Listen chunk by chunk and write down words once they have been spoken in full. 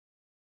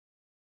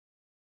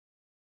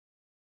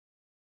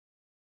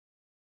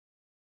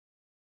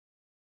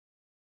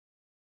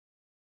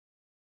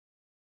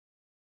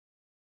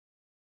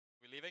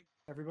leaving?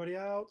 Everybody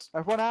out.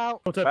 Everyone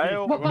out.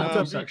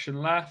 One section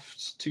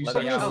left. Two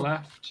section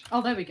left.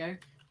 Oh, there we go.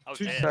 Oh,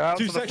 Two dear.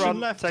 section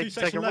left. Two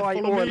section right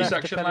or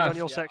left, depending on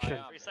your section.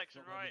 3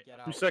 section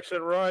right. 2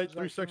 section right.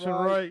 3 section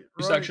right.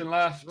 2 section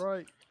left.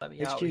 Right.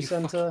 HQ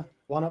centre.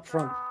 One up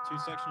front. 2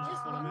 sections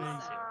just follow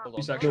me.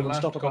 2 section left.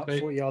 Stop about Copy.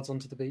 40 yards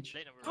onto the beach.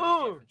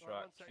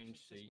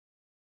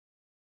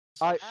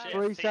 Alright, Shit,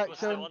 3 Pete was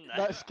still section. on there.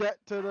 Let's get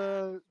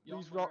to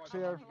these rocks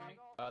here.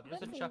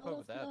 There's a chap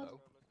over there though.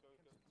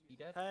 He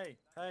dead?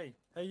 Hey,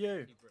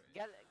 you.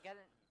 Get it.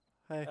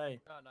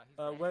 Hey.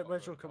 Oh, no,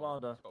 Where's your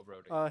commander?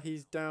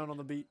 He's down on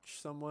the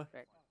beach somewhere.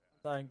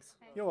 Thanks.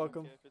 You're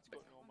welcome.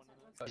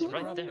 He's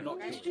right there.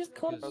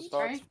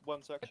 Sorry?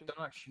 One section. I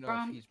don't actually know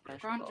Grant, if he's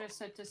British. Grant just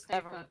said to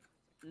stay put.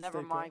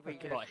 Never mind, we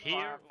What,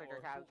 here?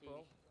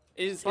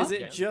 Is What?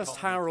 it just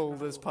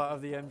Harold as part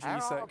of the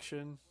MG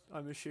section?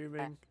 I'm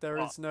assuming there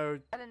is no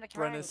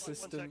Bren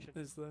assistant,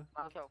 is there?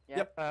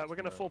 Yep. We're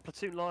going to form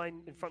platoon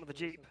line in front of the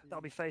jeep.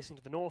 That'll be facing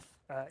to the north.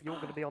 You're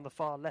going to be on the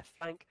far left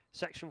flank.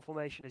 Section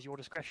formation is your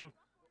discretion.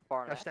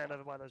 Go stand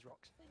over by those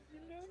rocks.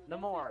 No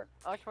more.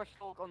 Us were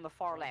still on the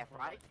far left,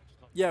 right?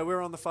 Yeah,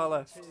 we're on the far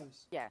left.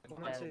 Yeah.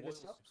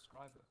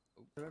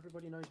 So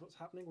everybody knows what's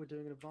happening. We're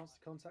doing an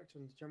advanced contact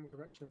in the general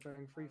direction of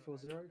bearing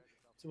 340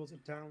 towards a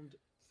downed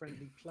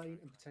friendly plane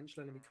and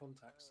potential enemy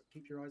contacts.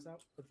 Keep your eyes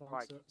out.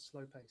 Advance at a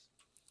slow pace.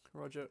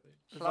 Roger.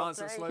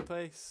 Advance at slow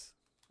pace.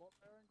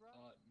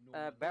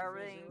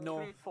 Bearing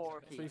North.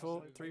 340.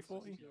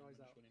 340?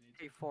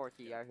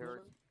 340, I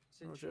heard.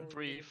 Roger.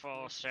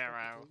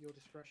 340. Your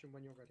discretion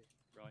when you're ready.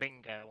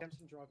 Bingo.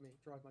 Kempson, drive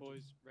my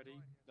Boys, ready?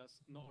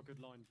 That's not a good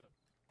line, but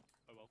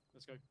oh well.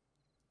 Let's go.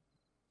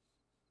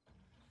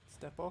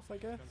 Step off, I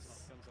guess.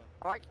 Guns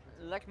up. Alright,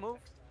 let's move.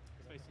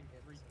 Facing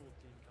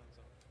 314, guns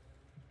up.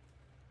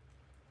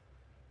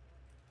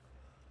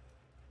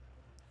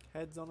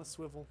 Heads on a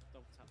swivel.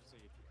 Double tap C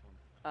if you can.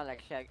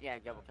 Alex, yeah,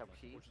 double tap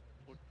C.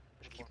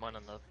 Just keep mine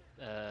on the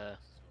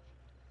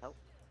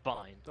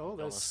bind. Oh,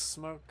 there's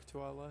smoke to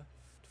our left.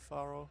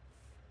 Far off.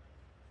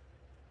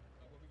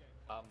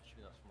 I'm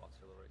assuming that's from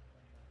artillery.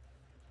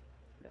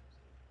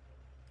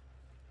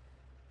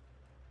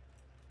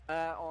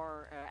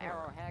 Or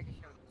arrowhead,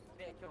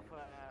 bit of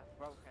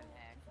broken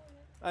head.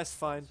 That's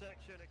fine.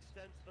 Section,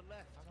 extend to the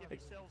left. Give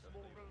yourselves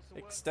more room to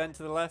work. Extend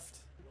to the left.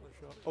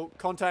 Oh,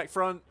 contact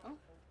front.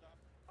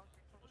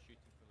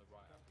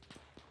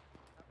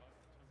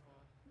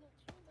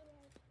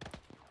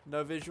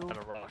 No visual. Have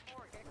a rock.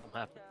 I'm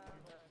happy.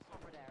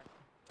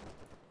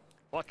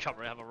 What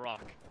cover? Have a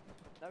rock.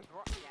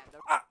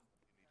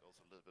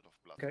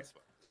 Okay.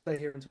 Stay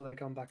here until they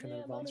come back and then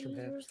advance from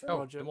here.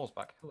 Oh, the wall's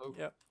back. Hello.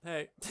 Yep.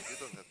 Hey.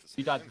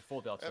 You died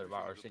before the artillery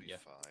barrage, didn't you?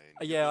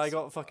 Yeah, I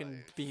got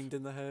fucking beamed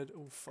in the head.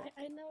 Oh fuck.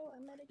 I know,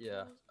 I'm medic.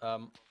 Yeah.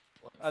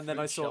 And then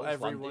I saw shells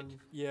everyone. landed.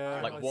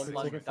 Yeah. Like I one see.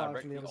 landed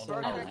directly on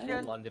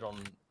one landed on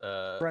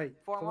Great.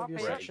 Form up your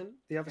here. section.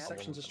 The other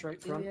sections are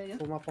straight front.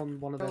 Form up on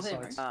one of their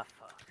sides. Ah,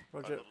 fuck.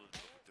 Roger.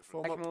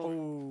 Form up.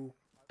 Oh.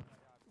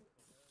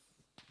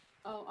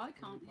 Oh, I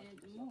can't hear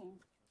them all.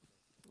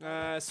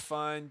 It's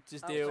fine.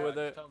 Just deal with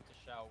it.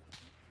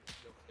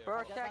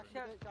 First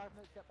section.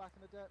 Get back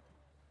in the dip.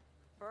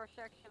 First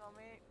section on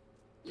me.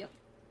 Yep.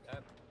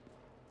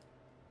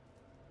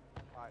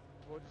 Right,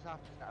 we'll just have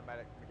to get a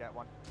medic when we get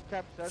one.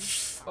 Kempson.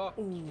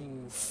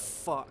 Ooh,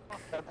 fuck.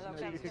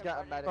 Kempson, if you could get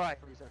a medic Right.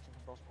 3 sections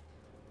if possible.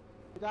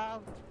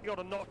 Down. You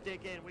gotta not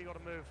dig in, we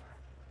gotta move.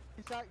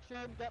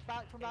 Section, get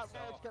back from that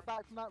ridge, get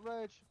back from that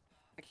ridge.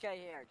 Stay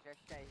here,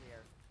 just stay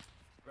here.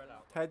 Spread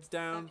out. Heads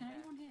down. Can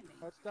anyone hear me?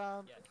 Heads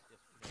down. Yes.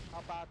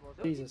 How bad was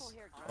it? Jesus.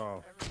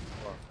 Oh.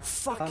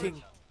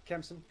 Fucking.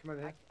 Kempson, come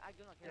over here. I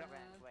do not hear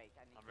Brent, wait.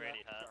 I need I'm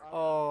really hurt.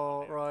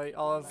 Oh, right.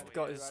 I've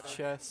got his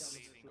chest.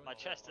 My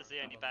chest is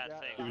the only bad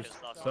thing Yeah. because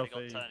I've already got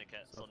Selfie.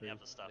 tourniquets on the Selfie.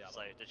 other stuff,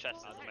 so the chest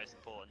is the most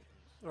important.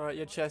 Right,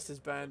 your chest is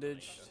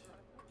bandaged.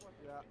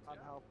 Yeah,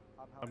 unhelp.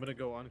 I'm gonna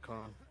go on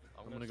con.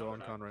 I'm gonna go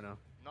on con right now.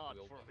 Not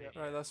for me.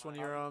 Right, that's one of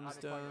your arms It's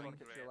done.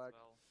 your leg.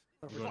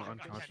 I'm going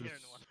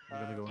unconscious.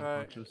 I'm gonna go Right,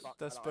 unconscious.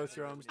 that's both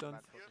your arms done.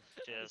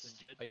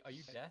 Cheers. Are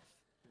you deaf?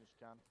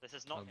 This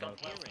is not I'm gun not.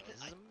 hearing. This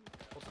is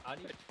Also, I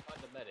need to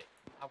find a medic.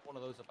 Have one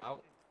of those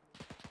about.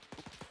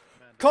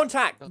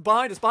 Contact!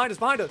 Behind us, behind us,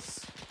 behind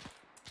us!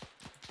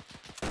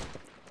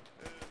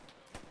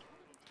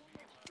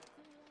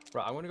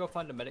 Right, I'm gonna go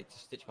find a medic to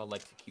stitch my leg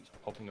that keeps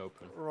popping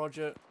open.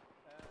 Roger.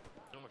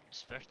 not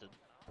expected.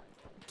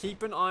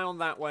 Keep an eye on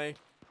that way.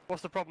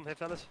 What's the problem here,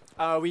 fellas?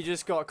 We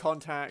just got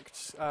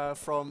contact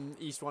from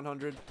East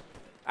 100.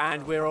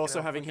 And we're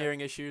also having hearing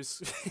issues.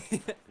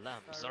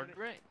 Lambs are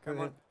great. Come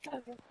on.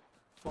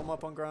 Form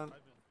up on Grant.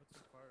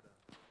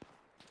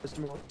 Just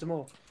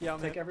more. Yeah,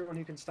 I'm Take here. everyone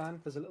who can stand.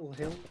 There's a little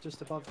hill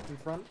just above in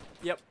front.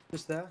 Yep.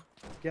 Just there.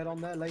 Get on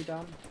there, lay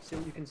down, see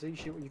what you can see,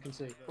 shoot what you can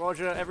see.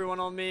 Roger,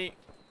 everyone on me.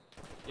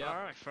 Yeah.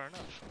 Alright, fair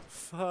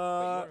enough. But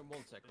you're in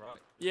one sec, right?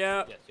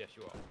 Yeah. Yes,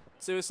 you are.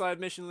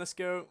 Suicide mission, let's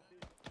go.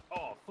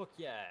 Oh, fuck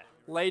yeah.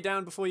 Lay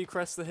down before you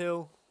crest the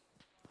hill.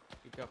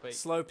 Good copy.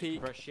 Slow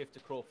peak. Press shift to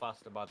crawl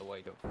faster, by the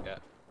way, don't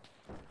forget.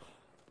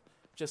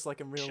 Just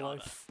like in real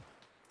life.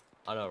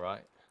 I know,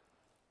 right?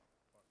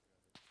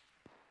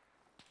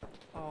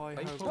 Oh, I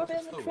Are you hope. supposed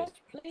to slow it?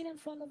 plane in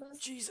front of us.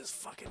 Jesus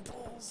fucking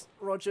balls.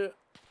 Roger.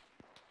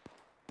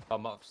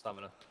 I'm out of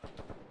stamina.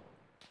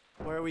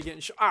 Where are we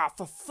getting shot? Ah,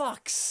 for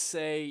fuck's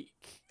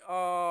sake.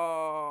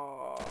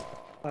 Oh.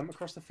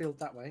 Across the field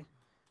that way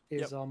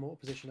is our mortar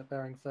position at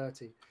bearing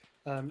 30.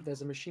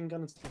 There's a machine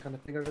gun and some kind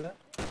of thing over there.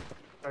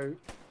 So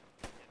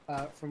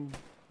from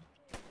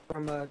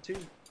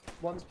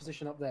one's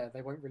position up there,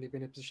 they won't really be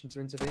in a position to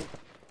intervene.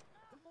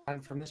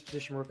 And from this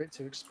position, we're a bit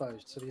too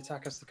exposed, so the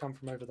attack has to come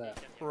from over there.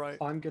 Right.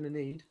 I'm going to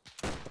need...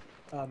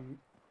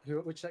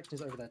 which section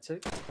is over there?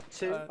 Two?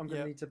 I'm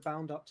going to need to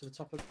bound up to the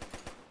top of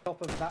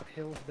that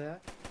hill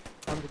there,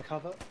 under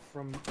cover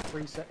from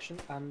 3 section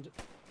and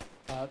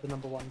the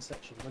number 1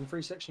 section. When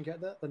 3 section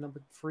get there, the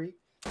number 3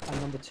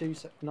 and number 2,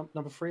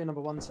 number 3 and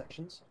number 1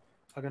 sections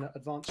are going to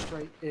advance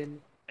straight in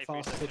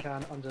fast as they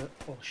can under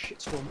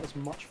shitstorm as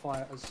much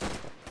fire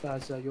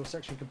as your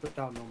section can put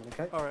down, Norman.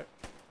 Okay. All right.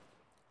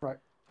 Right.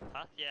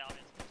 Yeah, I'm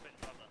in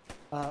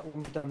cover.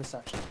 When we're done this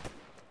action.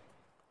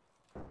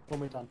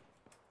 When we're done.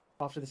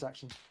 After this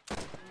action.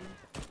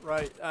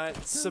 Right.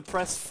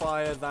 Suppress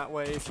fire that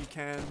way if you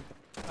can.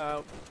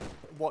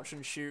 Watch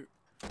and shoot.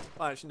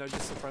 Well, actually, no,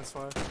 just suppress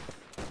fire.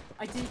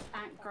 I did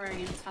act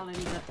grey and tell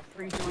him that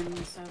rejoining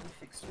the server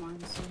fixed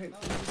mine, so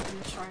hopefully he's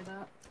going to try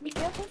that. Be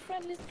careful,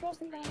 friendlies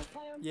crossing down the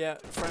fire. Yeah,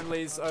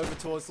 friendlies over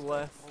towards the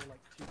left.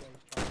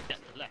 Yeah,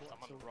 the left,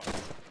 I'm on the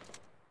right.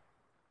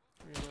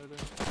 Reloading.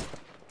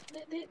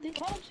 They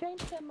can't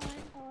change their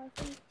mind, or I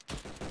think.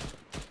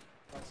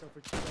 Right, so if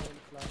we're just going on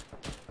flare.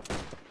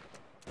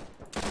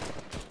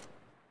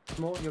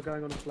 More, you're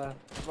going on a flare.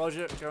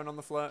 Roger, going on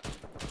the flat.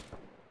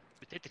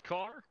 We take the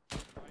car?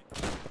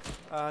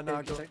 No,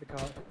 you take the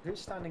car. Who's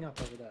standing up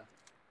over there?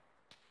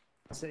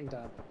 Sitting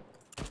down.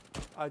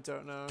 I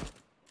don't know.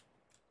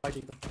 I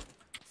do.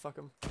 Fuck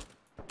them.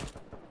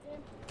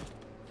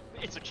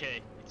 It's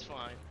okay, it's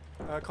fine.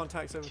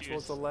 Contacts over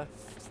towards the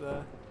left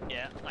there.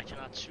 Yeah, I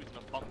cannot shoot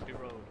on a bumpy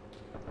road.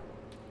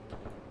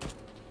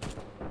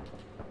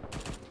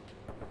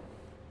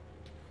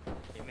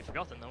 You may have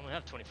forgotten, I only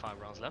have 25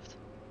 rounds left.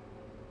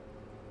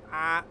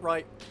 Ah,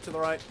 right, to the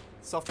right,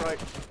 soft right.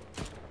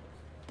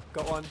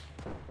 Got one.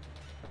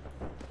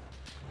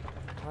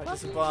 Right,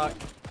 disembark.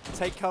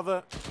 Take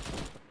cover.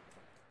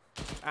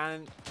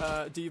 And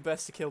do your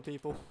best to kill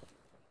people.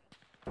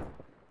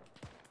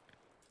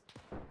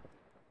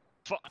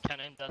 Fuck, I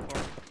can't aim that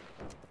far.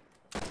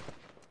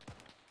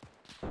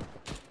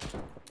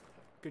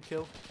 Good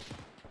kill.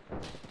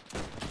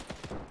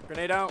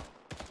 Grenade out.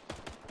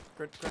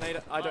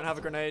 Grenade. I don't have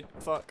a grenade.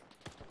 Fuck.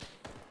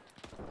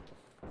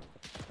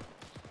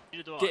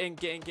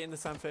 Get in the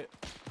sandpit.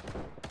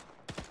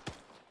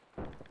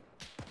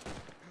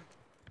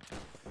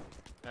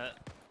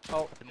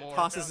 Oh,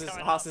 Haas is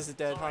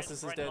dead. Haas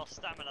is dead.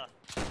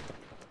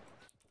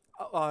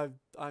 Oh,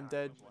 I'm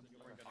dead.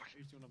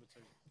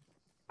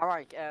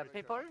 Alright,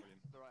 people.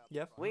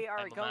 Yep. We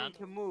are going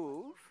to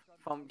move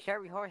from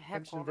Cherry Horse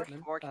headquarters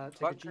towards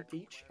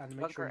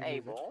Bunker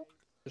Able.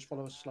 Just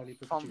follow us slowly.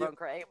 From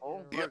Bunker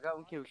Able, we're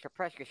going to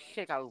suppress the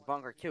shit out of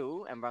Bunker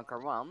 2 and Bunker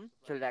 1,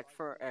 so that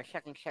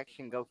second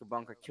section go to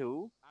Bunker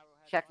 2.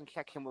 Second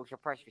section will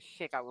suppress the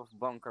shit out of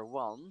Bunker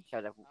 1,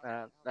 so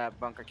that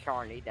Bunker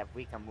Charlie, that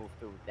we can move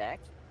to that.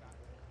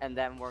 And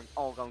then we're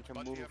all going to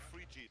move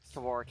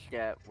towards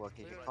the, what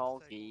is it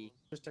called, the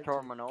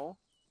terminal.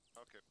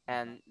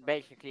 And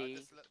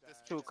basically,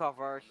 2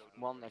 covers,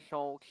 1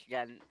 assault,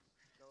 then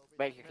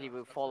basically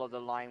we follow the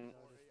line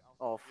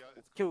of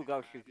 2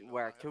 goes to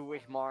where 2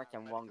 is marked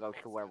and 1 goes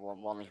to where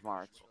 1 is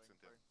marked.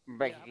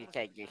 Basically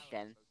take this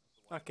then.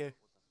 Okay.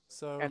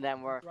 So and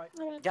then we're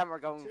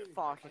going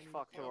fast as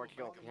fuck towards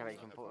the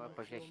observation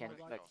position.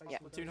 But yeah.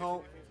 Platoon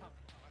halt.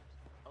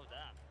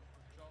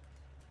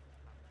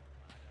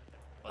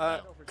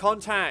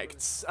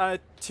 Contacts.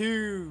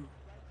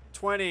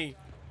 220.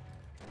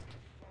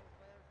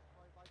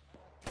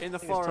 In the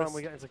forest. It's time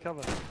we get into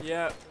cover.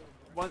 Yeah.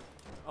 One.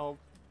 Oh.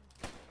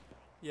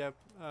 Yeah.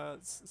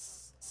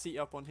 Seat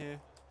up on here.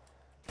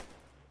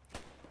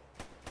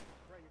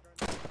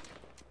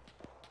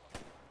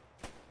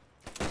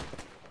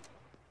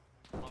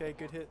 Okay,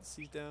 good hit.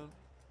 Seat down.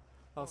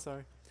 Oh,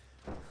 sorry.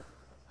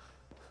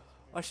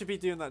 I should be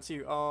doing that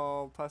too.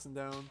 Oh, passing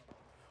down.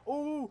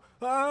 Oh,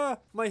 ah,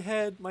 my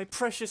head, my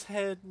precious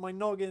head, my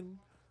noggin.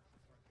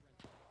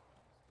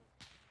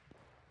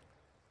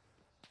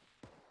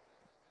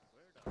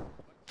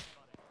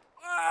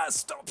 Ah,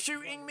 stop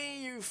shooting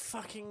me, you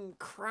fucking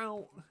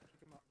kraut.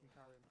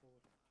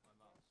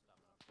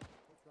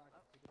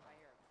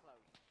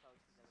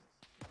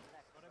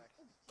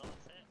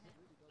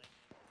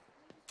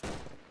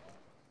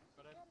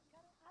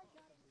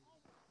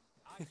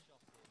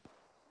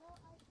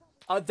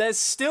 There's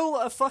still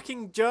a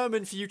fucking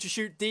German for you to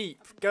shoot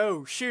deep.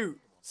 Go, shoot.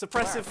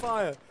 Suppressive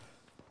fire.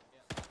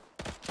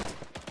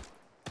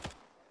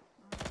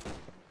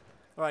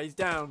 Alright, he's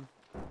down.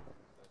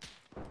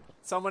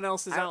 Someone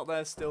else is out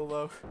there still,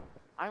 though.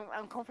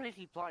 I'm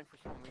completely blind for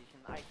some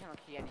reason. I cannot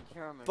see any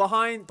German.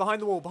 Behind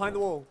the wall, behind the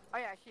wall. Oh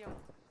yeah, I see him.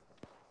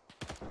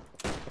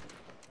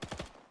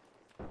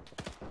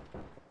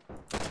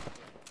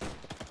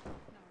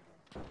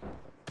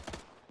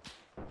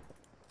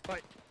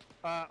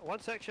 One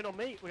section on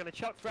me. We're going to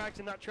chuck frags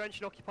in that trench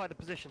and occupy the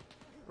position.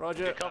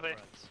 Roger. Cover. Yes,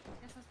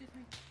 that's good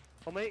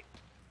for me.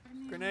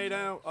 On me. Grenade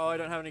out. Oh, I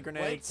don't have any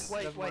grenades.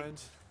 Wait, Never wait.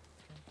 mind.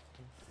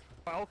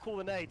 Right, I'll call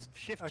the nades.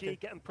 Shift G, Okay.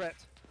 get them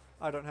prepped.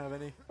 I don't have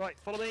any. Right,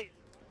 follow me.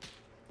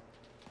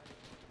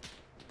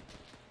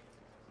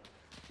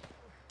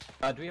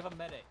 Do we have a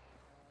medic?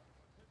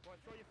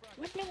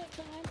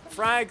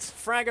 Frags!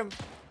 Frag 'em!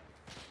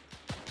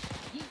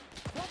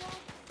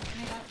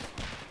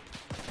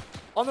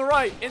 On the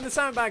right! In the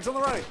sandbags, on the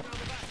right!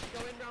 Go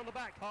in round the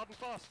back, hard and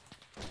fast.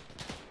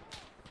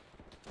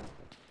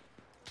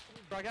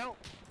 Drag out.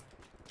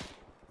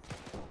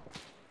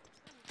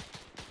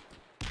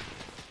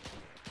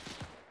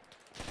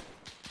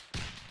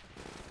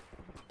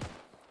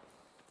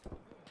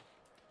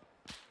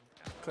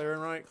 Clear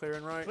and right, clear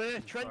and right. Clear.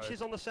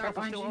 Trenches on the south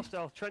are still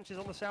hostile. Trenches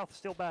on the south are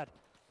still bad.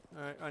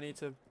 Alright, I need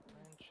to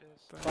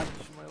bandage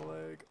my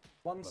leg.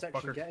 One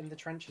section, get in the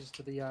trenches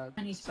to the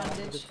south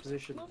of this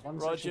position. One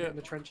Roger. section, get in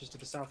the trenches to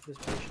the south of this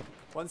position.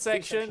 One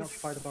section,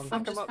 Occupy the bunker.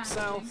 come up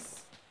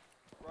south.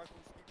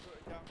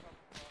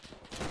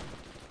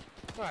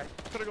 Right,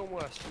 could have gone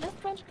worse. This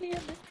trench clear,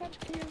 this trench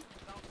clear.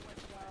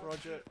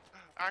 Roger.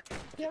 I can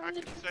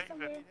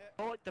save it.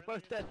 Oh, they're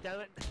both dead, damn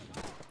it.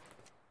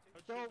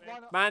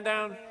 Man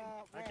down.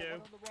 Thank you.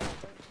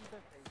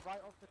 Right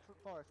off the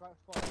forest, right off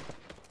the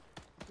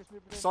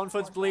forest.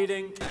 Sonford's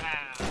bleeding.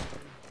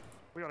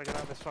 We gotta get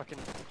out of this fucking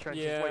trench.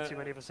 Yeah. There's way too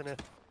many of us in here.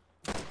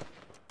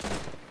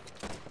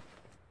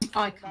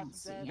 I can't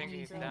see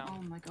anything.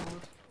 Oh my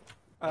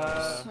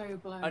god. So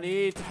blown. I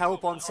need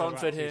help on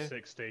Sonford here.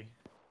 60.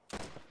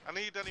 I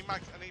need any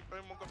mags. I need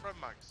anyone got red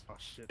mags. Oh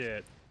shit.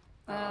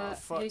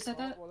 Who said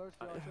that?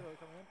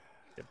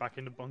 Get back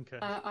in the bunker.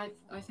 I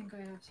think I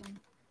have some.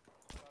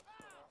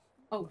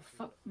 Oh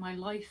fuck my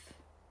life.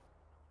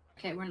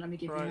 Okay, it won't let me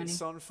give you Right, any.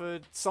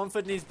 Sonford.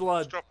 Sonford needs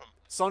blood. Drop 'em.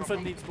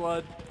 Sonford needs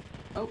blood.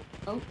 Oh.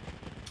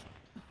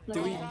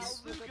 Do we-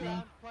 Yes, me.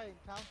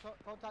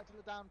 Contacting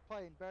the down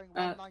plane, bearing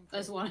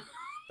There's 190. one.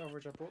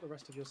 Coverage, I brought the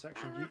rest of your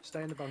section. You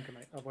stay in the bunker,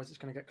 mate. Otherwise, it's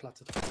going to get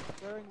cluttered.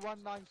 Bearing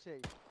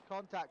 190.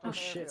 Contact Oh on the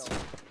shit!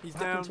 airfield. He's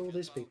What happened down. to all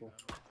these people?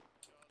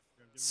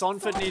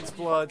 Sonford needs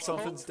blood.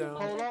 Sonford's down.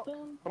 Hold up.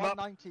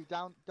 190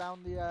 down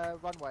the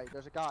runway.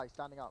 There's a guy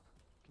standing up.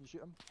 Can you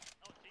shoot him?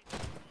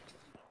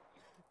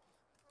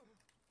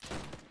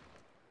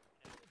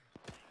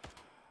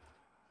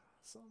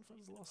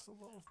 Sonford's lost a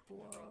lot of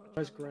blood.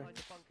 Where's Gray?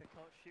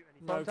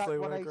 No Contact clue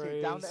where 180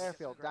 Gray down is. the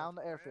airfield. Down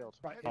the airfield.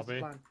 Right, here's the Copy.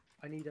 plan.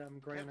 I need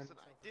Gray and then.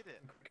 Did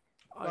it.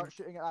 Start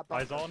shooting at that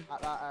Eyes bunker, on.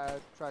 at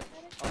that trench.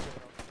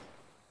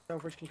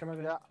 Coverage, can you come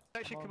over Yeah. here?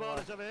 Section Come on,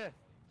 commanders over here.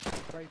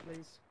 Gray,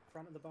 please.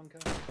 Front of the bunker.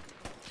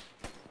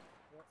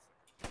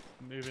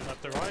 Moving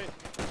left to right.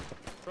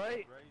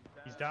 Right.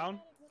 He's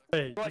down.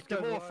 Hey, Right,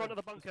 the more front of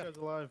the bunker.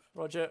 alive.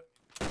 Roger.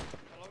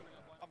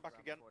 I'm back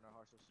again.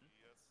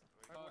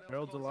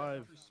 Harold's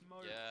alive.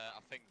 Yeah, I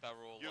think they're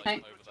all Hey.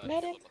 like, over there.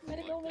 Medic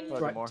over here.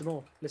 Right,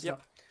 Timor, listen Yep.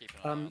 up. Keep an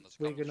eye on this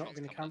We're couple not shots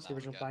going to coming cancel the down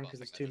original again, plan but I because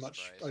there's think too they're much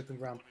just sprays. open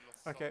ground.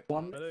 Okay.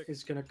 One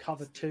is going to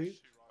cover two.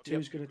 Two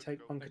is going to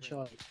take bunker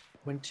Charlie.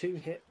 When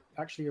two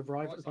actually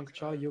arrive at the bunker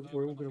Charlie,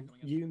 we're all going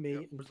to, you, me,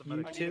 and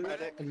you two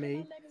and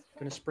me,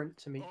 going to sprint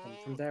to meet them.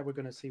 From there, we're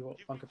going to see what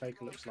bunker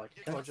Baker looks like.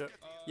 Okay? Roger.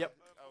 Yep.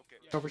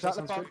 Coverage, Is that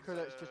that the sounds good? bunker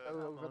that's just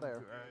over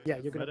there? Yeah,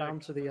 you're going to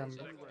bound to the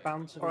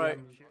Alright,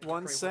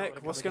 one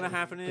sec. What's going to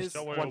happen is Just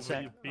don't worry,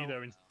 we'll be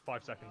there in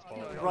 5 seconds. Paul.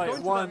 Right, Go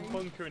into one. that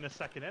bunker in a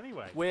second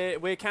anyway.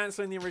 we're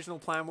cancelling the original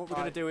plan. What we're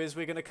going to do is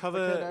we're going to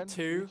cover then,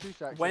 two. two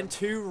sections. When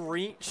two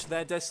reach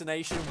their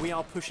destination, we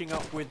are pushing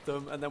up with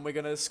them, and then we're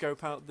going to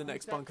scope out the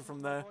next bunker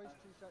from there.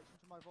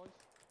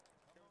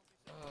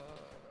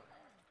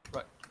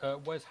 Right,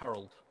 where's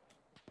Harold?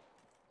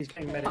 He's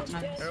getting medic.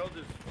 Harold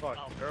is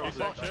fucked. Harold is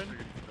Section.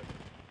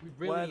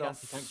 We Where really the have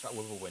to tank that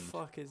whirlwind.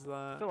 fuck is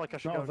I that? feel like I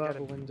should Not go a and get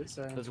verbal him. wind, it's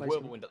a There's a placement.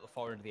 whirlwind at the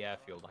far end of the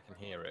airfield. I can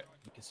hear it.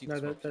 You can see No, the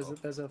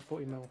smoke. there's a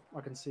 40 mil.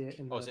 I can see it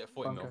in Oh, the is it a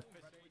 40 mil? bunker.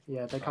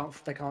 Yeah, they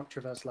can't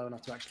traverse low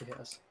enough to actually hit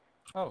us.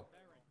 Oh.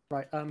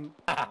 Right,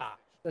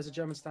 there's a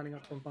German standing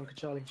up on bunker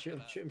Charlie. Shoot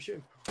him, shoot him, shoot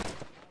him.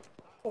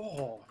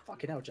 Oh,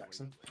 fucking hell,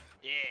 Jackson.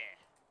 Yeah.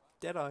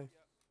 Deadeye.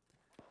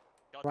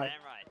 Goddamn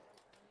right.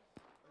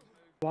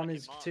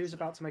 Two's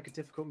about to make a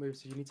difficult move,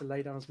 so you need to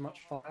lay down as much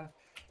fire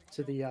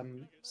to the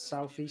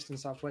southeast and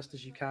southwest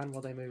as you can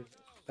while they move.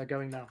 They're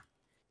going now.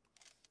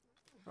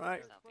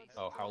 Right.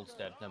 Oh, Harold's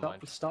dead. Never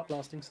mind. Start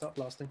blasting, start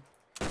blasting.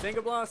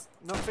 Finger blast.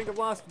 Not finger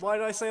blast. Why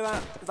did I say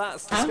that?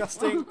 That's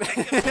disgusting.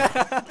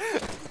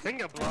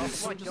 Finger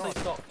blast. My God.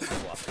 Stop.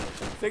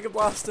 Finger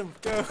blast him.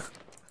 Go. Not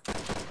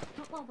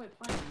while we're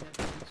playing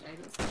though, Jay.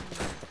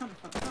 That's kind of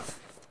fucked up.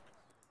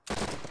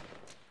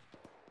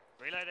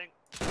 Reloading.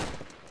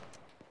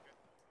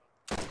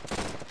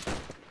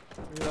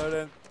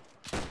 Reloading.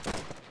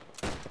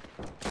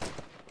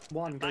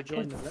 One, go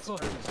join them. Let's go.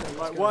 Let's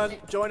Right, go. one.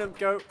 Join him.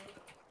 Go.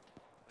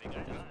 We go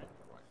now.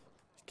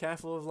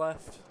 Careful of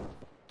left.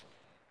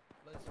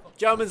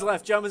 German's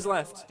left. German's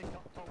left.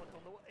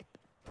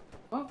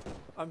 Oh.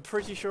 I'm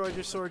pretty sure I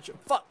just saw a.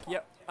 Fuck.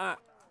 Yep. Ah.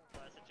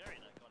 That's a Jerry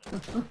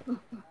that got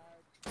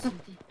it. 70.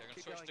 Yeah,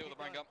 I'm gonna switch to the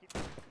brain gun.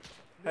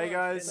 Hey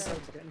guys.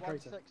 Get in the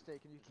crater. 160,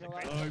 can you kill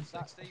that? Hello.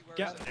 60, where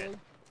Get is it?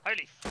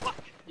 Holy fuck!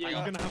 Yeah, Hang you're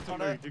on. gonna have to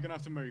move. You're gonna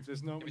have to move.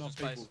 There's not Give me enough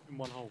some people space. in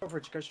one hole.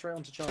 Coverage, go straight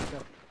onto Charlie.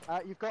 Go.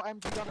 You've got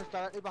empty gunners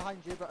directly behind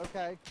you, but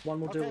okay. One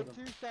will Okay, deal with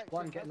them. 2 sections.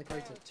 One, get in the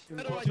crater. Two,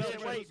 Better idea,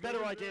 wait,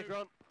 better idea,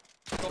 Grant.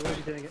 They're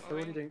already doing it. They're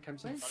already doing it.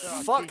 Kempson.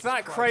 Fuck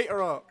that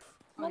crater up.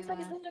 One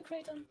second in the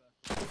crater.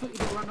 I thought you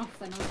would run off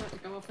then, I was about to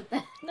go off at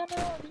there. No, the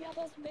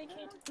others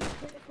vacated the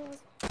crater for us.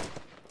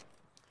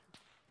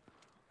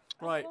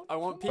 Right, I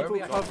want Where are people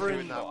we actually covering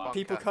doing that bunker?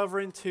 people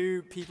covering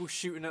 2, people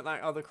shooting at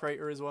that other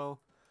crater as well.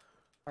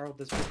 Harold,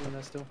 there's people in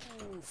there still.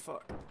 Oh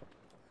fuck.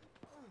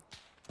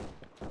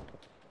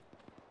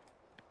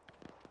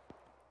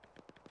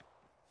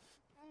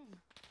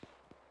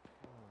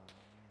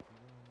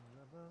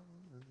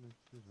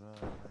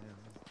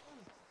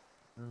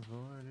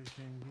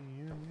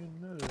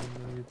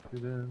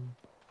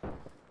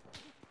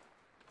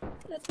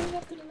 Let's move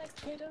up to the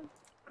next crater.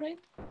 Great.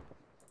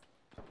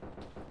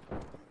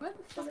 Where the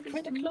There's fuck a is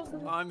crater the closer.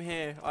 mall? I'm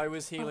here. I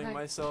was healing Okay.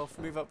 myself.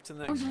 Move up to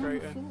the Oh, next you're on the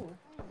crater. floor.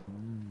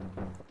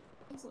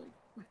 I was like,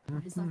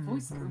 where is that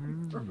voice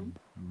coming from?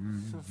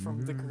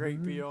 From the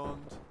great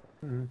beyond.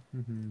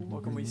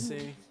 What can we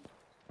see?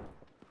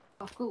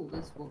 Oh, cool,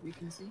 is what we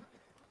can see.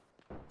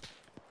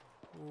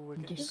 Ooh, we're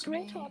getting Is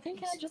Grey talking?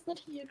 Can I just not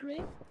hear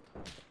Grey?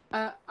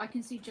 I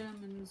can see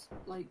Germans,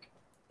 like,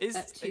 Is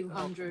at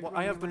 200.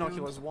 I have running around.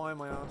 binoculars. Why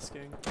am I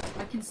asking?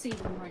 I can see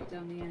them right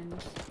down the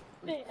end.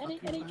 Hey, Eddie,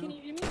 can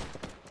you hear me?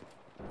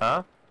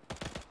 Huh?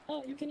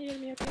 Oh, you can hear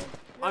me, okay.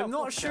 I'm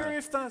not sure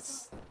if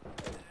that's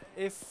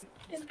if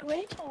Is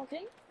Grey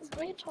talking? Is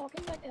Grey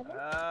talking like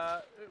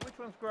ever? Which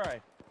one's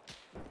grey?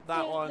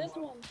 that Yeah, one. This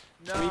one.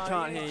 No, We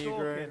can't he hear ain't you,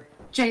 Gray. talking.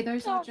 Jay,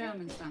 those are Oh, okay,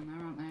 Germans okay. down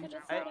there, aren't I they?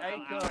 just thought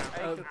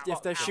I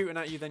If they're shooting. shooting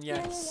at you, then Yeah,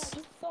 yes. I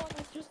just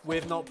thought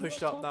We've not you were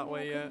pushed up talking, that I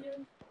way couldn't yet.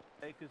 hear.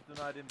 Acres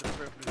denied him the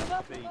privilege Move of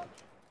up, move speech. up.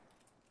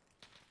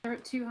 They're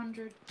at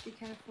 200, be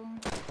careful.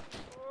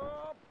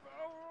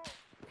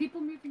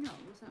 People moving up,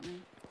 what's that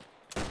mean?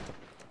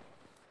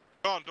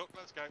 Go on, Duck,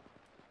 let's go.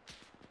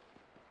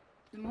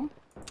 Some more?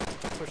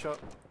 Push up.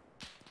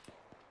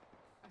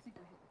 I think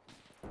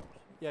I hit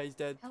Yeah, he's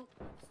dead. the help.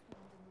 I've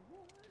spawned in the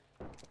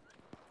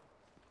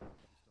water.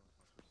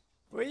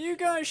 Were you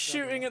guys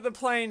shooting at the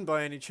plane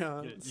by any You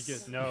chance?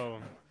 get no.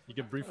 You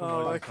get brief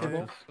Oh, on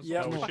okay.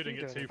 Yeah. No, we're shooting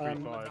at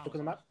 235. Look on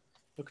the map.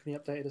 Look at the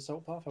updated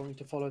assault path. I want you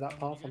to follow that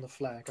path on the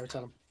flare. Go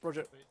tell them.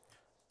 Roger.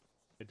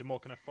 Hey,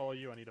 Demore, can I follow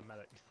you? I need a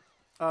medic.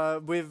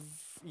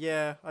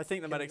 Yeah, I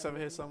think the medic's over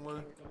here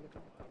somewhere.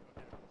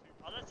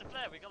 Oh, that's a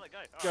flare, we gotta go.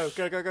 Go,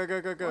 go, go, go,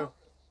 go, go, go.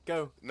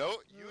 Go. No,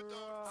 you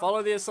don't.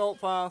 Follow the assault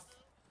path.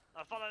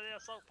 I follow the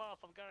assault path,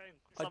 I'm going.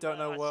 I don't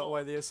know somewhere I saw-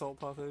 where the assault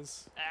path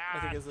is. I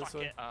think it's this fuck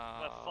way. it.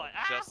 We're fine.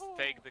 Just Ow!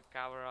 take the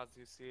cover as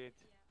you see it.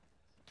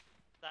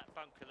 That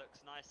bunker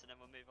looks nice, and then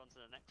we'll move on to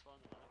the next one.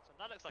 And the next one.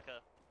 That looks like a.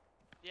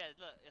 Yeah,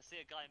 look, I see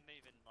a guy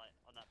moving like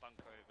on that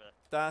bunker over.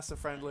 That's a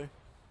friendly.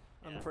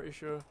 I'm Yeah. pretty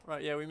sure.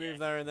 Right, yeah, we move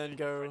Yeah, there and then doing a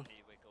go.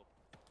 friendly wiggle.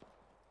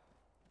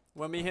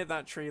 When we hit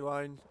that tree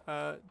line,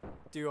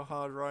 do a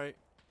hard right.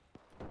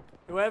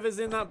 Whoever's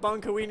in that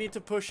bunker, we need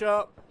to push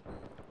up.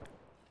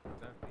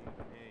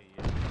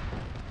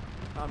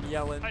 I'm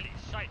yelling. Holy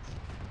shit!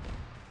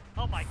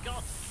 Oh my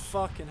god!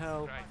 Fucking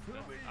hell. Right,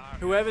 we are.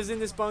 Whoever's in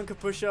this bunker,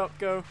 push up,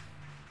 go.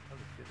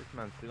 Holy shit, this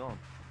man's still on.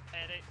 Hey,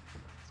 Eddie,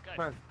 let's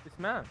go. Man, this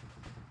man.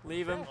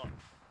 Leave him. What?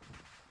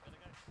 Gotta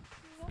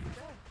go.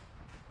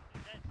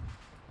 He's dead.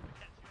 We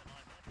kept you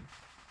alive there.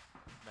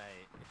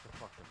 Mate, it's a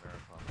fucking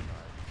verified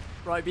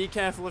guy. Right, be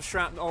careful of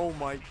shrapnel. Oh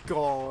my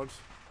god.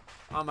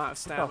 I'm out of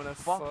stamina. What the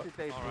fuck Fuck. did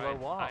they Alright,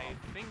 blow up? I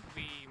think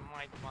we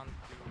might want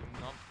to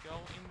not go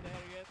in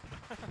there yet.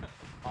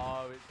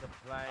 Oh, it's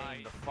a plane. I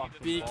The see fucking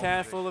the Be bomb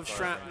careful of is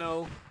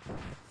shrapnel.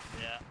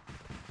 Yeah.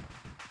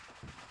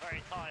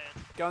 Very tired.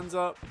 Guns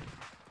up.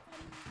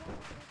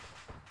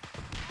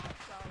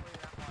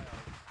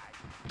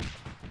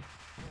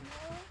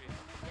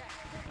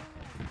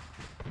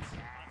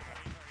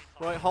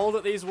 Right, hold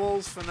at these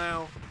walls for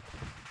now.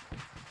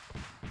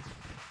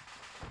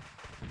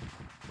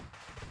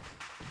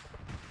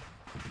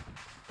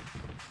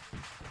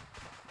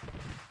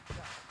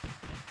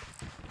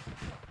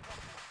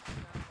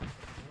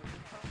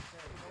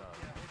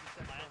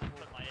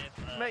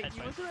 Mate,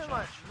 you were doing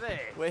like this.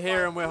 We're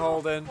here and we're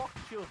holding. What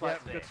feels Yeah,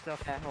 like good this?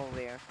 stuff. Yeah, hold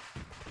there.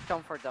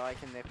 Comfort dies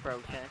in the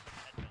process.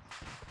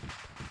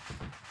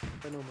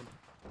 Go Norman.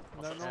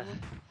 No,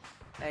 Norman?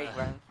 Hey,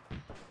 Grant.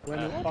 When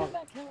Welcome oh,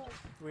 back, Harold.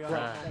 We Grey,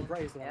 are.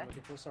 Grey is the one Yeah? I'm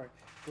looking for. Sorry,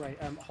 Grey.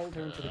 Hold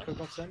her into the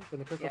cook-off's end. When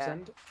the cook-off's Yeah.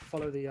 end,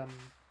 follow the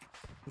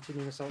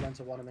continuing assault line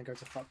to 1 and then go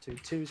to FUT 2.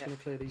 2 is Yeah. going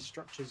to clear these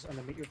structures and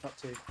then meet you at FUT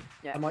 2.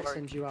 Yeah, I might or-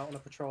 send you out on a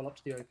patrol up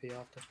to the OP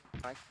after.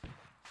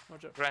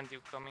 Roger. Grant, you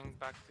coming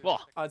back to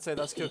What? I'd say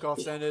that's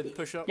cook-off's ended.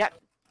 Push up. Yeah.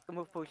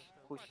 Move, push,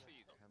 push. The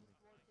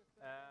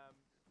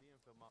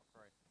info Mark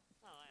 3.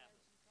 Oh, I am.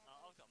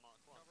 I've got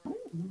Mark 1.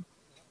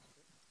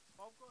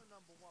 I've got a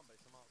number 1, but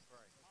it's a Mark 3.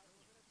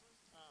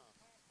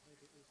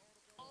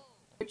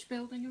 Which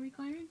building are we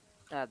clearing?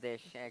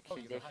 This,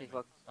 actually, this is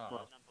what...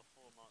 Number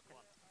 4, Mark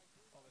 1.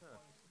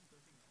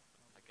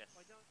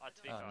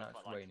 To be fair, I now quite it's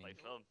like to raining. play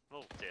film.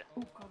 Oh dear.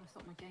 Oh god, I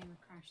thought my game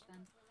had crashed then.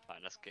 Right,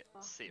 let's get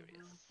Fucking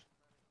serious.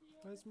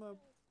 Where's my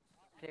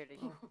Clearly,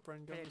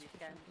 brain gun? clearly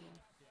scanned.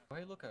 Oh,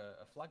 hey, look,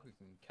 a flag we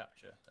can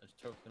capture as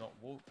token not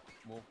wolf.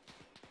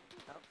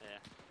 Yeah.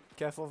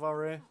 Careful of our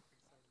rear.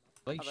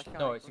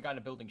 No, it's a guy in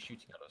a building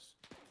shooting at us.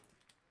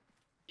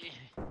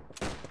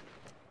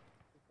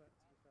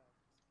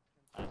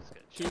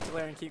 Keep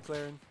clearing, keep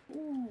clearing.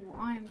 Ooh,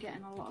 I am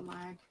getting a lot of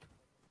lag.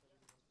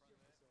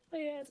 Oh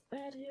yeah, it's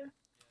bad here.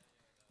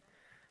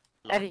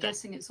 I'm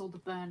guessing it's all the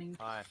burning.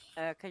 Hi.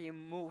 Can you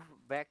move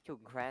back to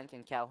Grant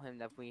and tell him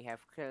that we have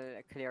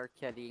cleared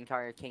the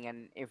entire thing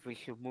and if we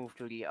should move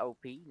to the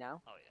OP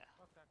now? Oh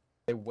yeah.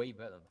 They're way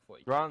better than before.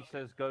 Grant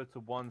says go to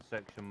one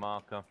section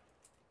marker.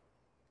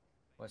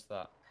 Where's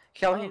that?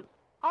 Shall he?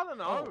 I don't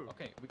know. Oh,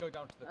 okay, we go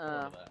down to the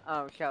corner there.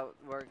 Oh, so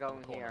we're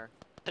going here.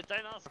 Don't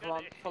ask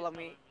Follow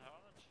me.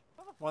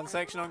 One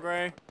section on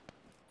grey.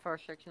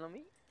 First section on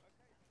me.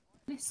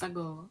 Let's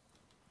go.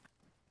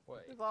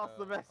 Wait, Just ask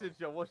the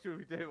messenger, what should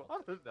we do? I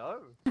don't know.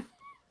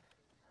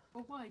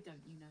 Well, why don't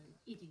you know,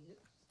 idiot?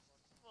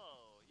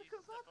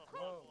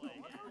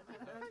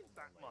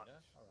 That much.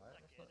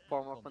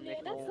 Form up on Yeah,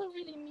 this that's wall. a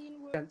really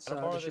mean word. Gents,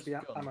 there should be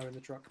ammo in the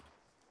truck.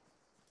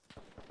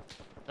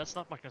 That's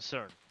not my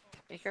concern.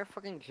 Is there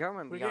fucking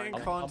German We're behind getting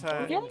us?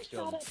 contact Getting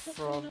shot at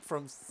from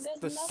the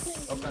There's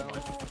nothing in the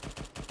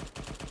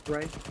car.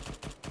 Ray?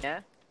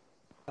 Yeah?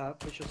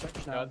 Push your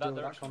section out and deal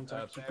with that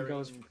contact. You can go,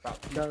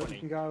 you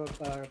can go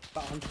about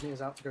 100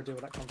 meters out to go deal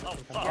with that contact.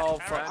 and come back. Oh,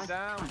 fuck.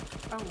 Down.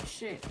 Oh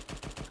shit.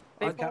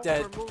 I'm People,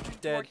 dead. we're moving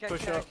Dead. towards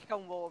Push that up.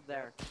 stone wall up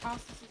there.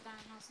 Harsis is down,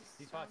 Harsis is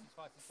He's down.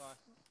 fine.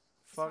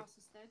 Fuck. Harsis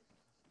is dead.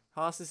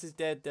 Harsis is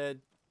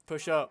dead.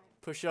 Push up.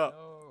 Push up.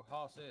 No,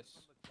 Harsis.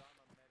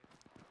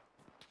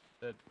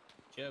 The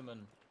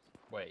German.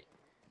 Wait.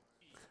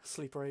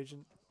 Sleeper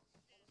agent.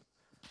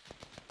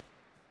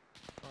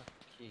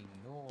 Fucking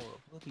no.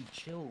 Bloody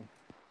chill.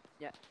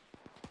 Yeah.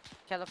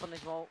 Tell up on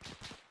this wall.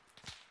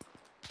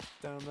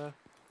 Down there.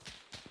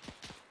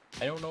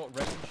 I don't know what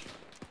range.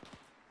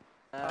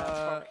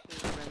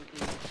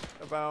 Approximately.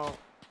 About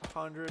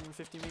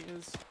 150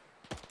 meters.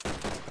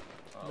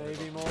 Oh, we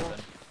Maybe got more.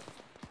 something.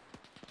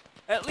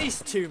 At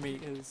least 2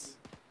 meters.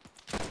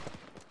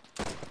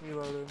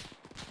 Reloading.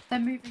 They're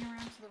moving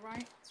around to the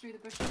right, through the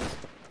bushes.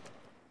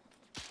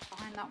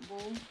 Behind that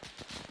wall.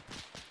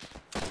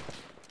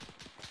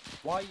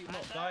 Why are you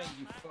not dying,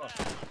 you fuck?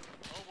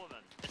 Oh woman.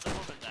 It's a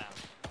woman down.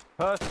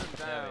 Person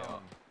There we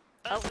down.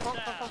 are.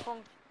 Oh, wrong.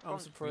 I'm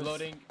surprised.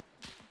 Reloading.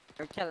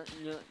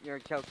 You're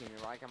joking me,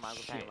 right? I'm out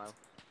of Shit. ammo.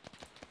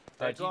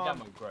 Dead gone.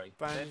 ammo, grey.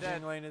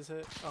 Bandaging lane is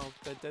hit. Oh,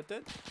 dead.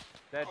 Dead.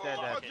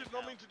 I did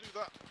not mean to do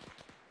that.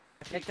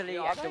 Literally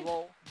Yeah, at are the they?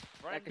 wall.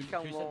 Like a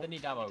stone Who wall. said they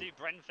need ammo? Do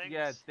Bren things?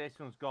 Yeah, this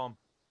one's gone.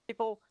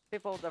 People,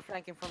 they're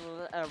flanking from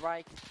the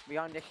right,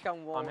 behind the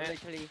stone wall, I'm hit.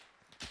 literally.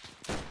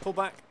 Pull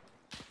back.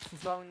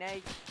 Throwing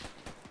nade.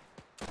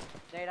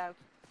 Nade out.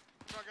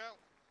 Drag out.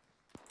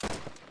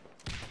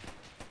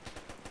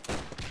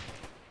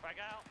 Frag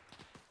out.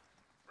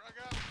 Drag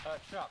out.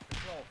 Trap,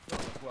 control,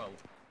 front as well.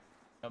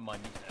 Never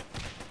mind, he's dead.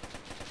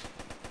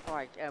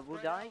 Alright,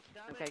 we'll die.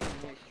 I'm taking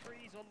his.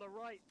 Trees on the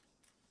right.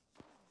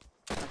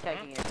 I'm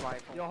taking his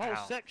rifle. Your whole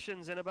Ow.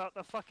 section's in about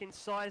the fucking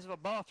size of a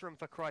bathroom,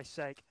 for Christ's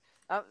sake.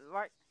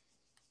 Right.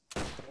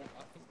 Well,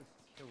 I think this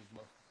kills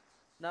most.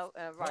 No,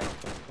 right.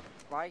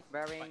 Right,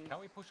 bearing. Right, can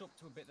we push up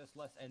to a bit that's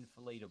less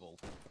enfiladable?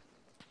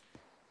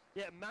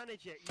 Yeah,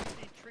 manage it. Use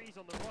these trees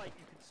on the right.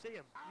 You can see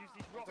them. Use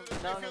these rocks.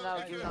 No,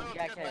 do not Help,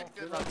 get get him. back,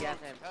 Do get not help, get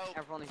him. help.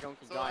 Everyone is going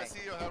to So I die. see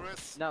you,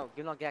 Harris. No,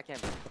 do not get him.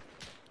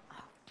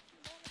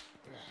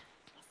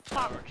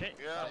 Okay.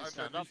 Yeah, I'm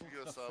stand gonna up. do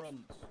yourself.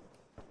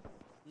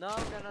 No.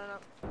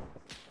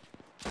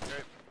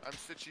 Okay, I'm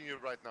stitching you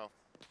right now.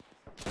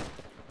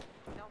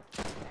 No,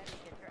 Eddie,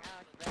 get your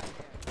ass back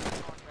here.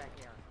 Come on back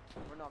here.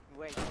 We're not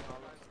waiting all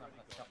this.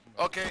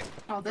 Okay.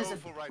 Oh, there's go a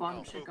for right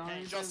bunch now. of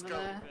guys Just over go.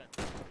 there.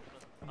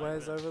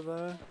 Where's over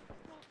there?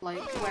 Like,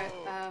 Oh, where,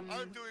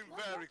 I'm doing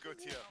very good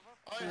here.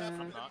 I have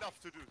enough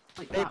to do.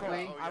 like Oh, that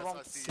way. yes, I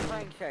want see.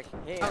 train check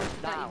here, Oh,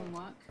 did that now. even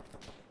work?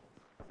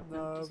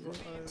 No, Is it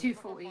but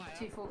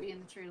 240 in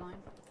the tree line.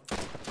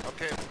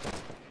 Okay.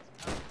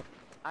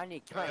 I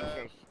need train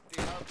check.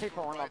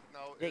 People are not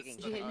digging.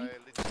 Did you hit me?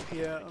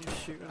 yeah, I'm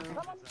shooting him.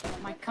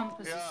 My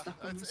compass is Yeah,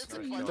 stuck on the it's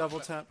screen. fine. Double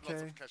Lots tap, of K.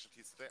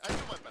 casualties today. I do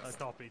my best.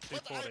 Copy,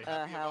 But 240.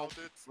 I'm happy Help.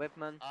 about it.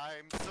 Whipman.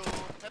 I'm so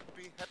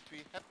happy.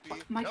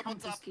 My Yeah, what's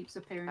compass up? keeps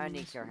appearing. I on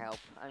need the your screen. help.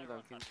 I'm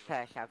going to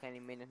pass out any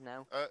minute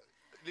now.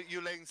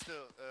 You laying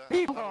still.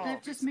 People!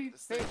 They've just moved.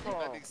 People!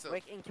 Landing still.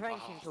 With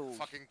entrenching tools.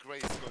 Fucking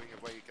Gray's going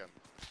away again.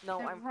 No,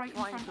 They're I'm right in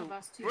trying front to. of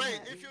us too. Gray,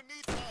 Eddie. if you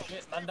need help,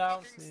 Shit, stay man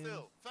down. fucking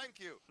still. Thank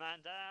you. Man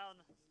down.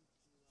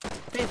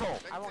 People!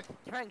 I want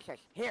trenches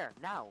here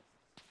now.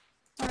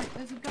 Sorry,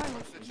 there's a guy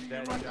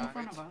Dead, right in Jack.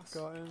 front of us.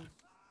 Got him.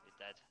 He's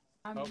dead.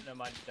 Oh, never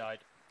mind, he died.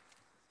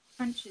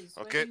 Trenches.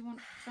 Where Okay. do you want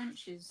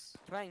trenches?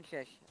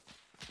 Trenches.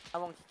 I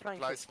want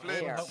trenches Fly split.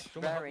 here. Someone help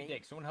me Very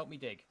dig. Someone help me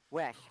dig.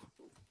 west.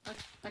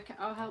 Okay,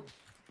 I'll help.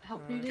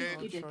 help you? Okay,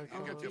 You did. you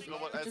Oh, get your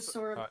global I just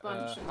saw a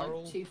bunch of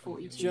Harold, like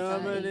 242.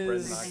 German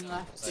is anything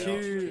left.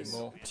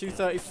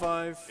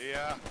 235.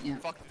 Yeah,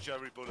 fuck the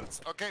Jerry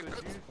bullets. Okay,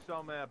 good. Use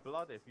some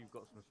blood if you've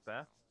got some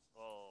spare.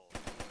 Oh.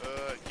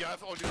 Yeah,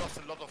 I've already lost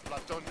a lot of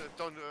blood.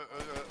 Don't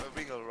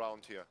wiggle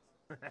around here.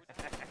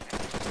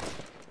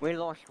 We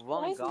lost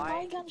Why one is my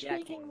guy. gun Jack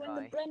shaking one when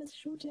the guy. Bren is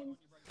shooting?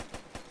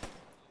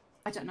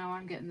 I don't know.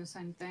 I'm getting the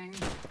same thing.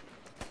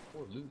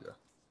 Poor Luger.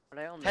 Are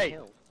they on the Hey,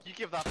 hill? you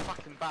give that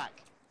fucking back.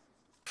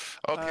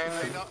 Okay,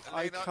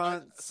 I Lena,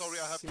 can't sorry,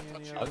 I have see to touch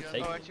any you other-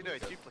 again. Oh, actually, no,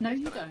 it's duplicate. No,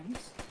 you don't.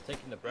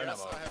 Taking the Bren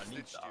Yes, ammo, I have I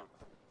need stitched that. you.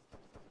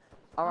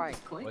 Alright,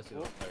 That's quick. Where's it?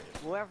 There it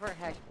is. whoever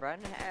has Bren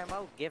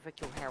ammo, give it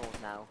to Harold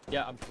now.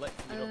 Yeah, I'm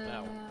collecting it up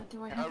now.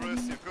 Do I have Harris,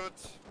 any? you're good.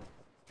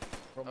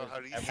 Problem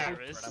Harris. is,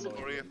 Harris. Bren ammo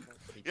Sorry. is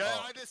pretty Yeah,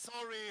 far. I did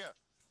sorry.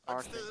 I'm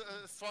Arthur.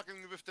 still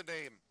struggling with the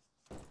name.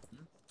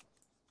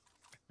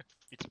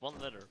 It's one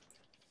letter.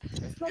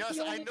 It's not Yes,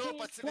 the I only know, thing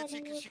but it's then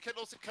struggling she can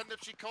also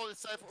she call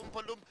herself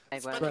Umpalum. Hey,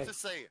 It's Gwen. better Right. to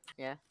say.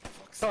 Yeah?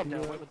 Calm Can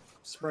down, you, Whitman.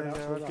 spread out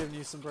Yeah, to I've the given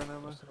you some Bren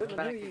ammo. Who's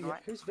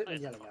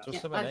Vitman yelling at? Just Yeah,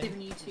 some I've NA.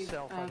 given you two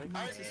Self, I think.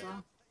 mics as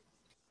well.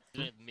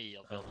 Me,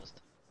 I'll be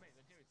honest.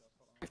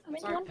 I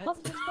mean, Sorry. one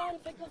positive side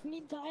effect of me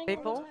dying all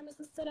People? the time is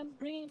that I'm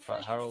bringing Right,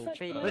 fresh, Harold, fresh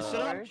blood. Listen Listen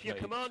up, up, your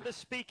commander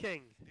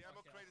speaking. The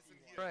ammo crate is in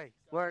here. Pray.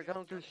 We're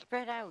going to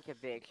spread out a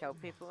bit, so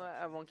people,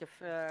 I want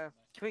to,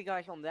 3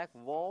 guys on that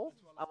wall,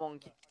 I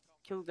want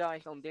 2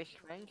 guys on this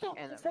flank, No,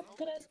 and except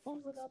that I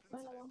spawned without my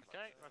ammo.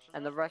 Okay,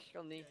 Russian. the rest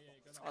on the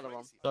other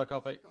one. So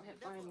copy. Got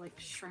hit by like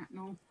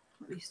shrapnel.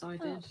 At least I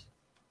did.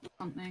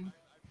 Something.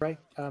 Ray,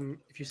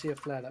 if you see a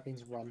flare, that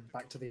means run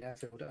back to the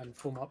airfield and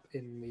form up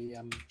in the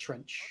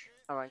trench.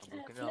 Alright.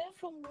 Flare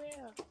from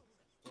where?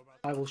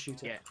 I will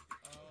shoot it. Yeah.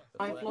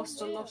 I've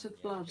lost a lot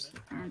of blood,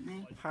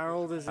 apparently.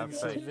 Harold is in Have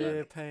faith.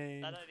 severe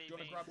pain. That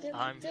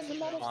only means There's a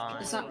lot of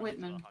fine. Is that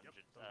Whitman? 100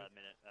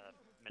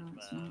 No,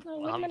 it's not. No,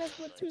 Whitman is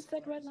with 2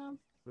 sec right now.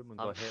 Women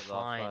I'm got hit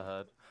fine. last I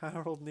heard.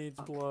 Harold needs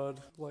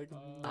blood. Like,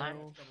 I'm-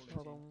 no.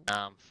 I don't-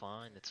 I'm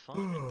fine, it's fine.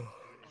 Oh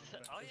yeah,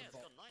 it's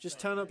got night Just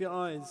mode. turn up your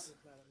eyes.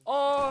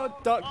 Oh,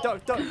 duck,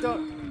 duck, duck, duck.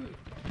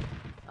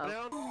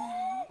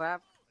 Oh.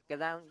 Crap. Get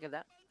down, get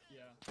down.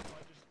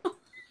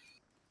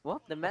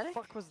 What? The What medic? the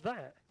fuck was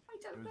that?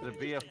 It was the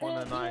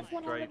VF-109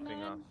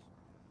 strafing us.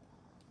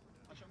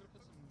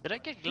 Did I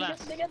get glass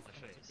They on get- the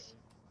face?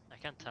 I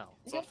can't tell.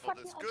 They got Well,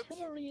 fucking that's good.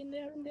 artillery in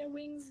their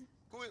wings.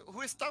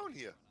 Who is down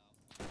here?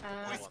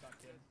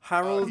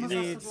 Harold he's-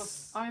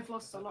 needs. I've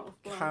lost a lot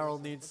of blood.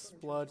 Harold needs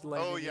blood.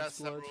 Lena Oh needs yes,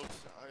 blood. Harold.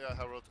 Yeah,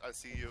 Harold, I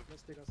see you.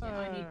 Let's dig Yeah,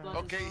 I need blood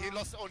as Okay, he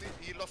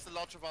well. lost a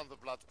large amount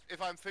of blood.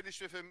 If I'm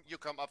finished with him, you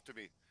come up to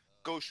me.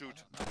 Go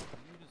shoot.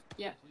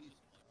 Yeah.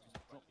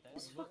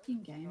 This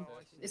fucking game.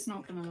 It's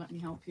not gonna let me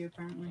help you,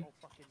 apparently.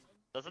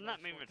 Doesn't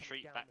that mean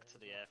retreat back to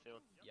the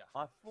airfield?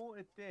 I thought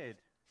it did.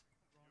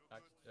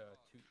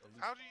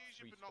 How do you use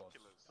your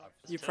binoculars?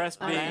 You press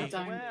B. I I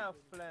don't. swear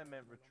Flair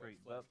meant retreat,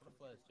 but...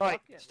 Right,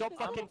 Fuck it. stop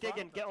fucking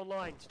digging, get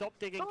online. Stop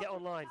digging, get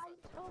online.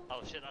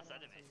 Oh shit, that's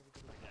enemy.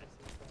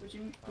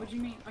 Okay. What do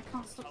you mean? I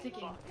can't stop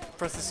digging.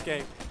 Press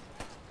escape.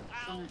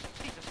 Done it.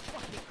 Jesus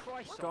fucking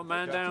Christ. Got a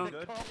man I down.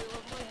 did a cartwheel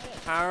over my head.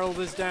 Harold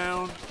is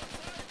down.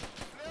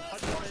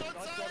 I've got him,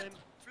 I've got him.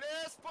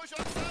 Flares, push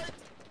on side!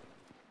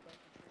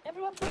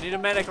 Everyone I push need a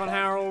back, medic push on back.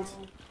 Harold.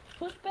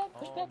 Push back,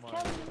 push Oh back, my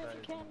carry them if days,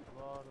 you can. a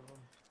lot of them.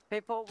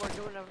 People, we're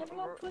doing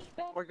Everyone push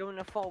back. we're doing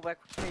a fallback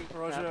retreat.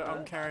 Roger,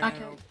 I'm carrying Okay.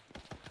 Harold.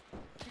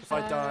 If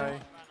I die.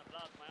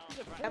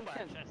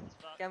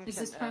 Is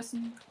this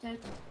person dead?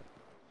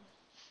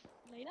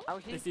 Later?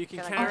 If you can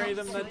I carry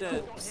go? them, they're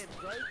dead. I was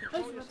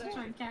about to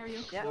try and carry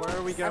your Yeah. Where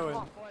are we going?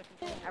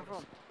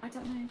 Everyone. I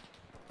don't know.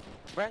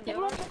 Brent,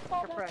 Everyone just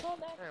fall back, suppress. fall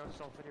back.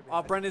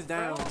 Our Bren is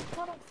down.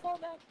 Fall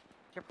back.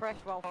 Suppress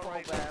while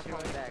Alright, fall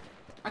back.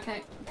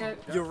 Okay, go.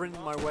 You're in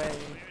my way.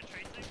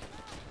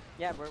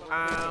 Yeah, we're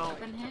Ow.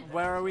 Been hit.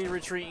 Where are we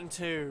retreating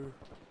to?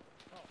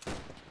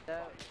 the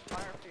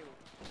fire field.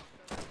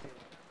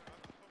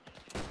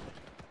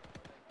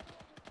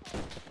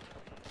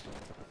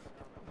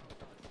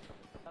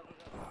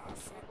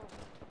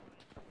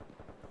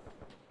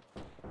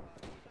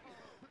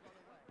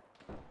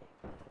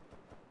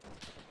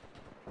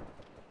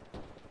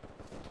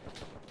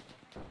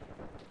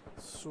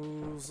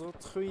 Sous the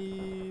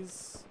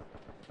trees.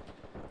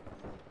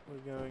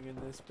 We're going in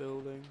this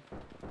building.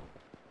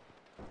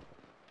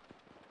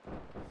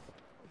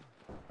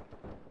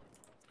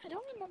 I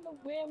don't remember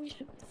where we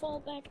should fall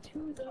back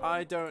to though.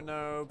 I don't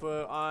know,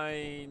 but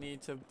I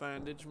need to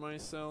bandage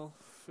myself.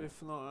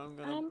 If not, I'm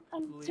gonna.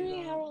 I'm bleed doing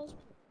out. Harold's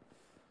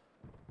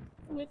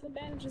with the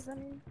bandages. I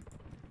mean,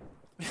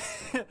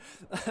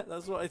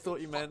 That's what I thought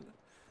you meant.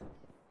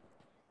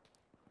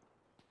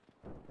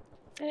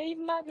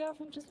 even my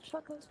girlfriend just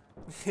chuckles.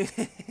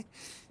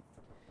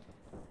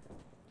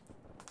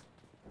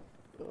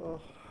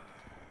 Oh.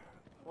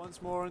 Once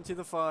more into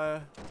the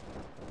fire.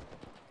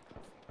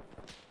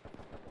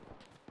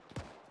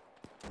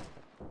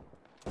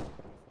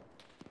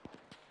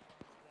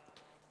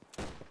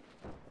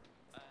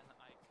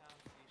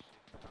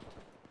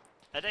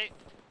 Eddie,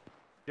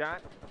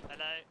 Jack.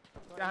 Hello.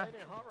 Right,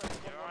 heart rate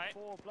You alright?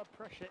 114, blood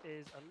pressure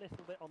is a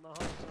little bit on the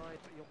high side,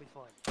 but you'll be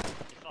fine.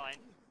 You're fine.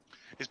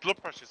 His blood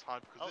pressure's high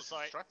because Oh, this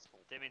sorry. is stressful.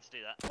 Didn't mean to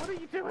do that. What are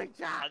you doing,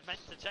 Jack? I meant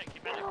to check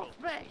your medical.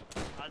 me!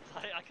 I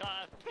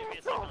can't. Give me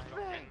a Get off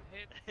second.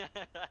 me!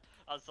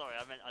 I'm sorry.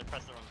 I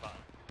pressed the wrong button.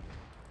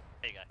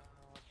 There you go.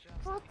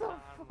 What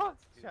the fuck?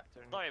 Jack?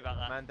 Sorry about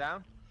that. Man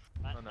down?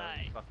 Man, Oh, no,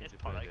 hey, he's fucking it's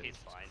just doing public. it. He's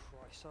fine.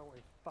 Christ, so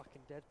many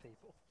fucking dead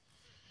people.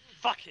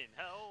 Fucking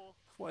hell.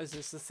 What is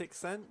this, the Sixth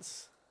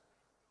Sense?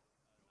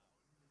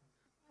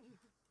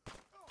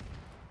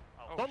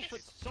 Oh,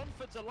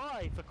 Sonford's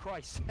alive, for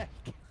Christ's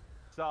sake.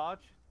 Sarge?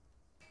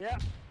 Yeah.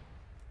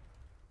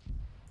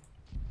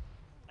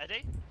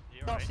 Eddie?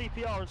 You Start alright?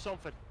 CPR on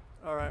Sonford.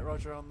 Alright,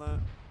 roger on that.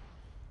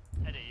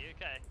 Eddie, you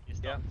okay? You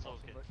start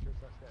talking.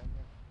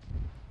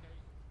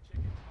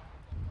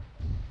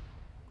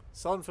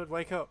 Sonford,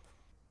 wake up.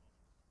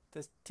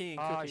 There's tea and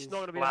cookies. It's not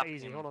going to be that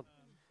easy, hold on.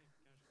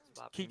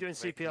 Keep doing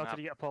CPR till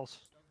you get a pulse.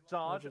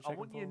 Sarge, Roger, I check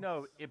want and you to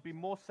pulse. know it'd be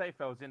more safe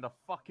if I was in the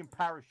fucking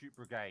parachute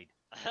brigade.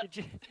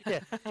 Do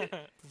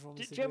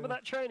you remember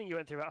that training you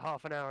went through about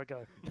half an hour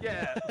ago?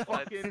 Yeah,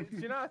 fucking. Do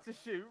you know how to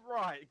shoot?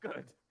 Right,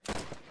 good.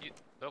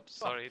 Oops,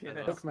 sorry. Fucking That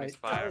hell. was Look, mate,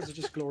 misfire. those are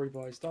just glory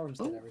boys. Durham's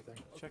did everything.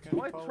 Check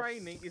My pulse.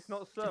 training is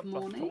not surplus. So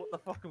morning. what the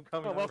fuck I'm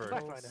coming Oh, welcome over?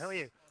 back, Ryan. How are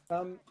you?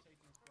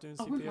 Doing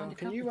I wouldn't mind CPR. a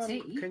Can you cup of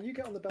tea. can you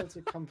get on the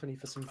belted company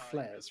for some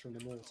flares from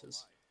the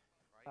mortars?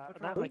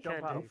 That we can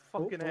Jump out do. of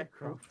fucking Oh,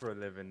 aircraft for a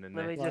living, and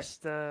Let me Right. just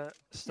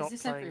stop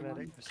this playing everyone?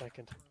 medic for a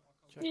second.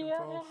 Check and Yeah,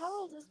 pulse.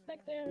 Harold is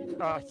back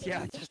there.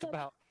 Yeah, just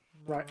about.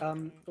 Right.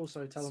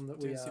 Also tell them that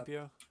we Doing are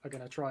CPR.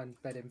 going to try and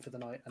bed him for the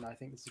night, and I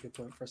think this is a good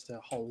point for us to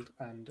hold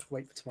and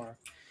wait for tomorrow.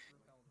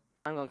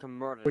 I'm going to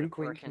murder Wink,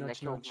 the wink, person that nudge,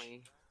 killed nudge.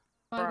 me.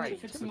 By Right,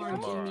 wait for for tomorrow,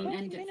 do you tomorrow. mean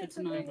end it for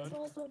tonight? It's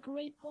also a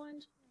great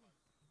point.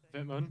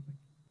 Vitman,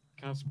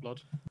 Cast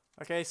blood.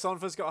 Okay,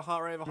 Sonford's got a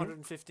heart rate of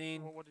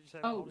 115. What did you say?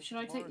 Oh, should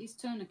I take these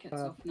tourniquets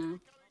off now?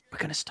 We're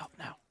gonna stop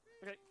now.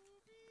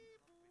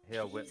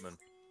 Here, Whitman.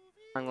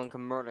 I'm going to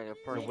murder the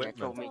person that Whitman.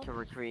 told me to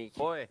retreat.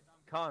 Boy,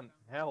 can't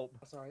help.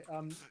 Sorry. It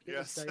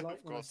Yes, was daylight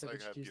of when I course said I we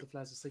should have use you. the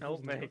flares as signals, Help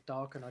and then it me. got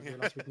dark, and I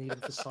realised we'd need them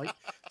for sight.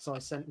 So I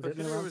sent But if Vitman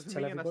it around was to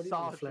tell me and a everybody that the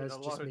sergeant flares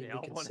just alone, mean we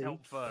I can want see. help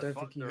I first, don't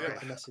fuck think you the got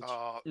rest. the message.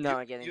 No,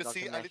 I didn't You got see,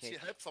 the I message. literally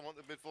helped someone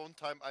with one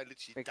time. I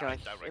literally Because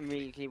died directly.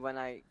 immediately when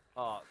I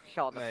Oh,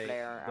 shot the mate,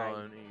 flare,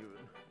 don't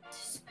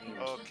even.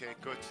 Okay,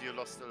 good. You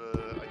lost. I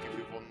give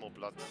you one more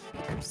blood.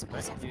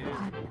 Thank you.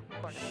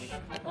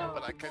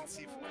 But I can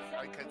see.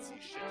 I can see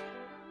shit.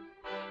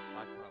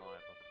 I